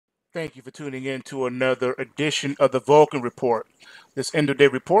Thank you for tuning in to another edition of the Vulcan Report. This end of day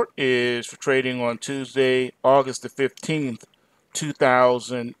report is for trading on Tuesday, August the 15th,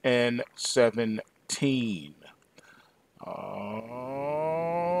 2017.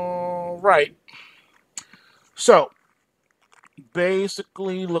 All right. So,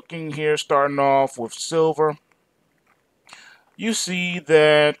 basically, looking here, starting off with silver, you see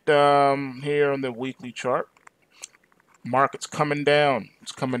that here on the weekly chart, market's coming down.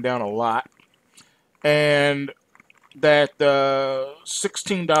 It's coming down a lot. And that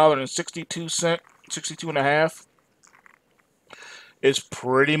 $16.62, 62 and a half is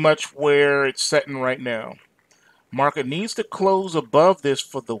pretty much where it's setting right now. Market needs to close above this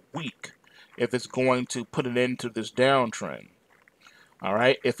for the week if it's going to put an end to this downtrend. All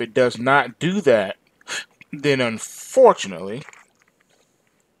right, if it does not do that, then unfortunately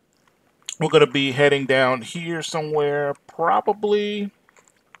we're going to be heading down here somewhere, probably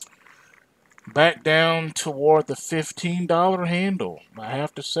back down toward the $15 handle, I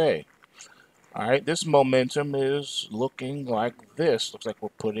have to say. All right, this momentum is looking like this. Looks like we're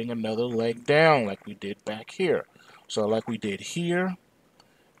putting another leg down like we did back here. So like we did here,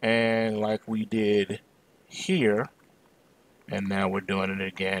 and like we did here, and now we're doing it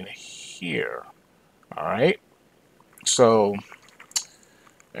again here. All right, so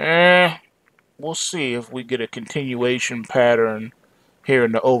we'll see if we get a continuation pattern here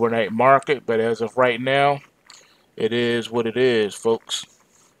in the overnight market, but as of right now, it is what it is, folks.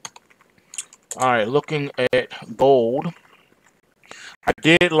 All right, looking at gold. I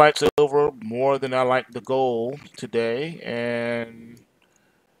did like silver more than I like the gold today, and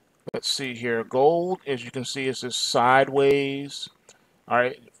let's see here. Gold, as you can see, is just sideways. All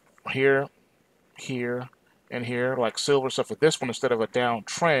right, here, here, and here. Like silver, so for this one, instead of a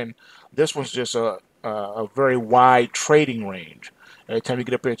downtrend, this one's just a very wide trading range. Every time you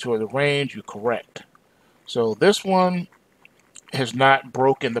get up here to the range, you correct. So this one has not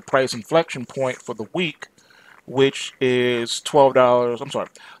broken the price inflection point for the week, which is $12. I'm sorry,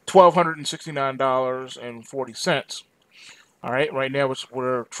 $1,269.40. All right, right now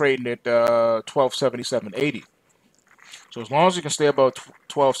we're trading at $1277.80. So as long as you can stay above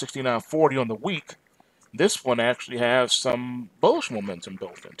 $1269.40 on the week, this one actually has some bullish momentum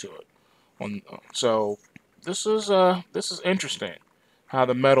built into it. So this is interesting how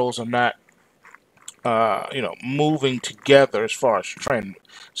the metals are not moving together as far as trend.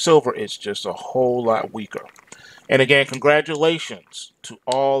 Silver is just a whole lot weaker. And again, congratulations to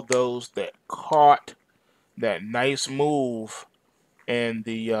all those that caught that nice move in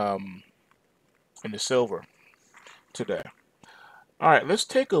the silver today. All right, let's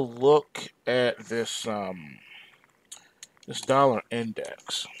take a look at this dollar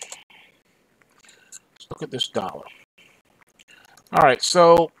index. Let's look at this dollar. All right,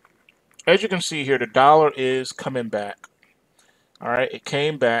 so as you can see here, the dollar is coming back. All right, it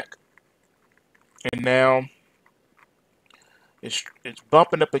came back, and now it's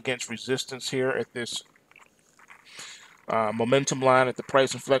bumping up against resistance here at this momentum line at the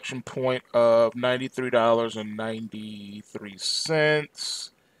price inflection point of $93.93.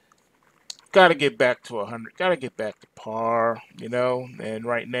 Got to get back to 100. Got to get back to par, And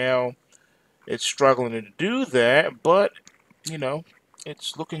right now, it's struggling to do that, but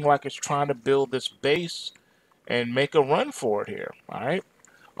it's looking like it's trying to build this base and make a run for it here. All right.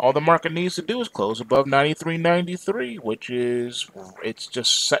 All the market needs to do is close above 93.93, which is it's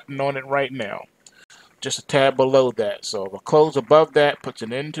just sitting on it right now. Just a tad below that. So if a close above that puts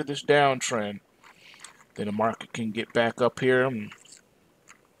an end to this downtrend, then the market can get back up here and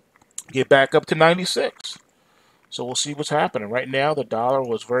get back up to 96. So we'll see what's happening. Right now, the dollar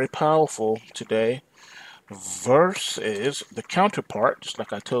was very powerful today versus the counterpart, just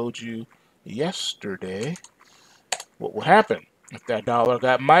like I told you yesterday. What would happen if that dollar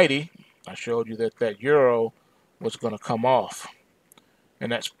got mighty? I showed you that that euro was going to come off.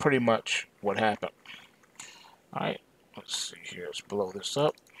 And that's pretty much what happened. All right, let's see here. Let's blow this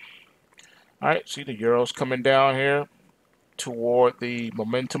up. All right, see the euro's coming down here toward the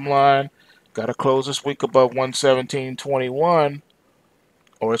momentum line. Got to close this week above 117.21,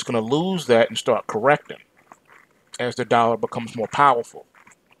 or it's going to lose that and start correcting as the dollar becomes more powerful.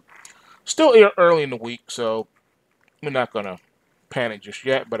 Still early in the week, so we're not going to panic just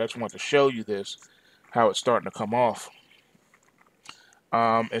yet, but I just want to show you this, how it's starting to come off.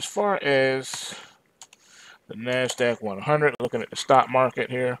 As far as the NASDAQ 100, looking at the stock market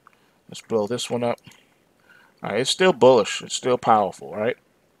here, let's blow this one up. All right, it's still bullish. It's still powerful, right?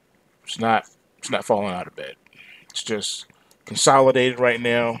 It's not falling out of bed. It's just consolidated right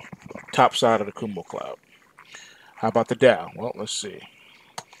now, top side of the Kumo cloud. How about the Dow? Well, let's see.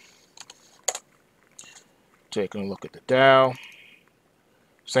 Taking a look at the Dow.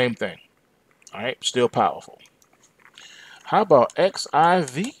 Same thing. All right, still powerful. How about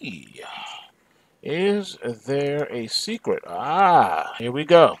XIV? Is there a secret? Ah, here we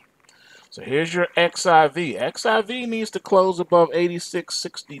go. So here's your XIV. XIV needs to close above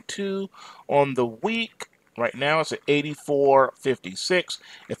 86.62 on the week. Right now it's at 84.56.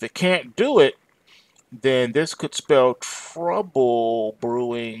 If it can't do it, then this could spell trouble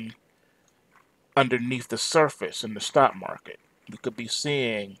brewing underneath the surface in the stock market. We could be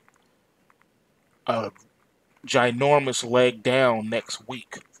seeing a ginormous leg down next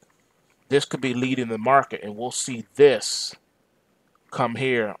week. This could be leading the market, and we'll see this come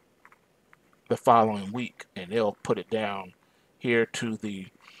here the following week, and they'll put it down here to the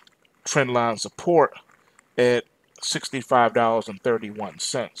trend line support at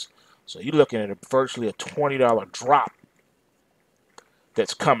 $65.31. So you're looking at virtually a $20 drop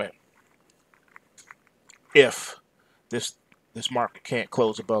that's coming if this market can't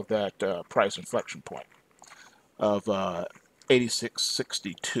close above that price inflection point of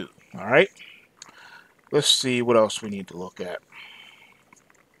 86.62. All right, let's see what else we need to look at.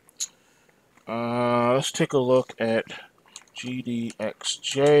 Let's take a look at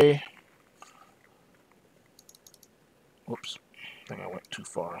GDXJ. Whoops, I think I went too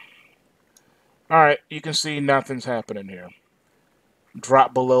far. All right, you can see nothing's happening here.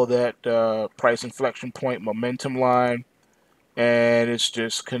 Drop below that price inflection point momentum line, and it's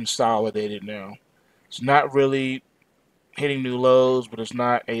just consolidated now. It's not really hitting new lows, but it's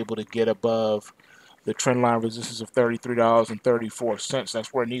not able to get above the trend line resistance of $33.34.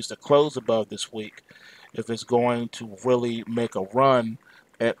 That's where it needs to close above this week if it's going to really make a run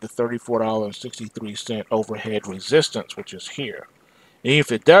at the $34.63 overhead resistance, which is here. And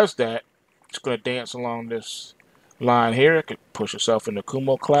if it does that, it's going to dance along this line here. It could push itself into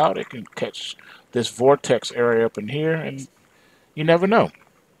Kumo cloud. It can catch this vortex area up in here, and you never know.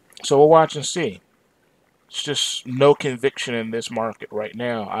 So we'll watch and see. It's just no conviction in this market right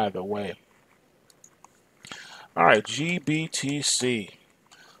now either way. All right, GBTC.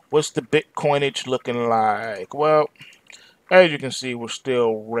 What's the Bitcoinage looking like? Well, as you can see, we're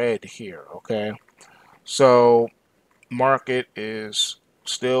still red here, okay? So market is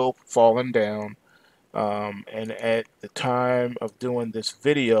still falling down. And at the time of doing this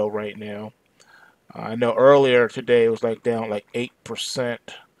video right now, I know earlier today it was like down like 8%.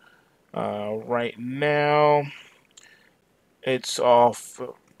 Right now, it's off.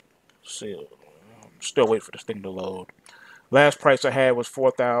 Let's see, I'm still waiting for this thing to load. Last price I had was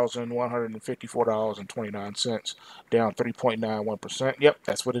 $4,154.29, down 3.91%. Yep,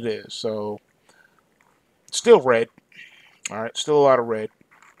 that's what it is. So still red. All right, still a lot of red.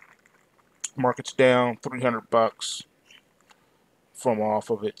 Market's down $300 from off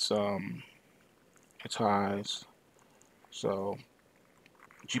of its highs. So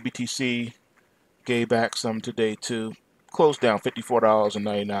GBTC gave back some today too. Closed down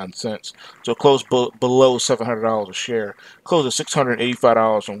 $54.99. So closed below $700 a share. Closed at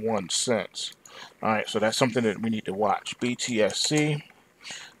 $685.01. All right, so that's something that we need to watch. BTSC.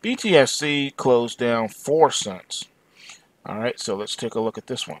 BTSC closed down 4 cents. All right, so let's take a look at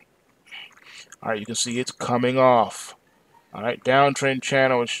this one. All right, you can see it's coming off. All right, downtrend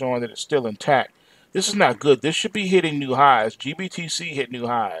channel is showing that it's still intact. This is not good. This should be hitting new highs. GBTC hit new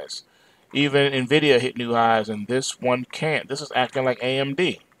highs. Even NVIDIA hit new highs, and this one can't. This is acting like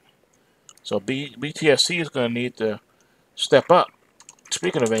AMD. So BTSC is going to need to step up.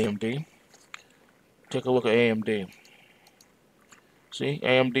 Speaking of AMD, take a look at AMD. See,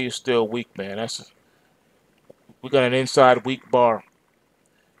 AMD is still weak, man. We got an inside weak bar.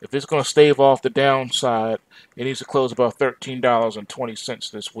 If it's going to stave off the downside, it needs to close about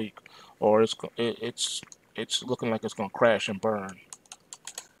 $13.20 this week, or it's looking like it's going to crash and burn.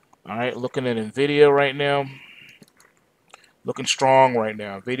 All right, looking at NVIDIA right now, looking strong right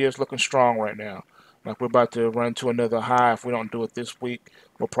now. NVIDIA's looking strong right now. Like we're about to run to another high. If we don't do it this week,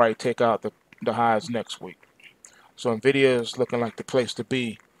 we'll probably take out the highs next week. So NVIDIA is looking like the place to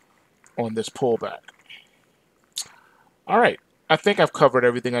be on this pullback. All right. I think I've covered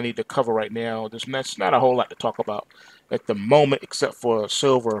everything I need to cover right now. There's not a whole lot to talk about at the moment except for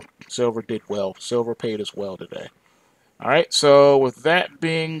silver. Silver did well. Silver paid us well today. All right, so with that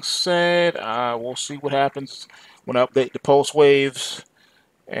being said, we'll see what happens when I update the pulse waves,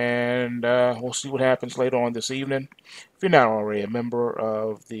 and we'll see what happens later on this evening. If you're not already a member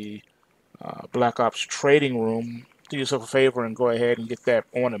of the Black Ops Trading Room, do yourself a favor and go ahead and get that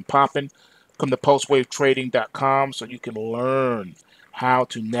on and popping. Come to pulsewavetrading.com so you can learn how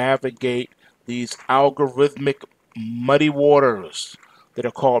to navigate these algorithmic muddy waters that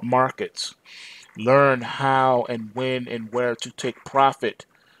are called markets. Learn how and when and where to take profit.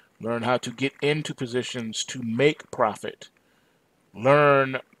 Learn how to get into positions to make profit.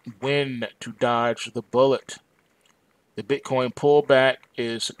 Learn when to dodge the bullet. The Bitcoin pullback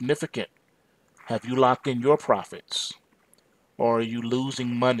is significant. Have you locked in your profits? Or are you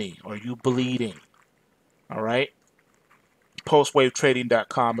losing money? Are you bleeding? All right?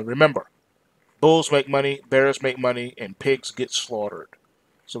 Postwavetrading.com. And remember, bulls make money, bears make money, and pigs get slaughtered.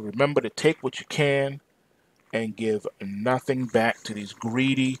 So remember to take what you can and give nothing back to these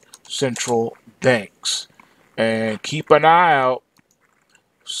greedy central banks. And keep an eye out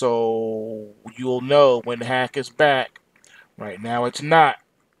so you'll know when the hack is back. Right now it's not,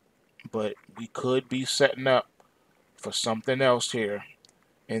 but we could be setting up for something else here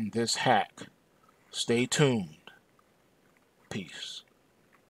in this hack. Stay tuned. Peace.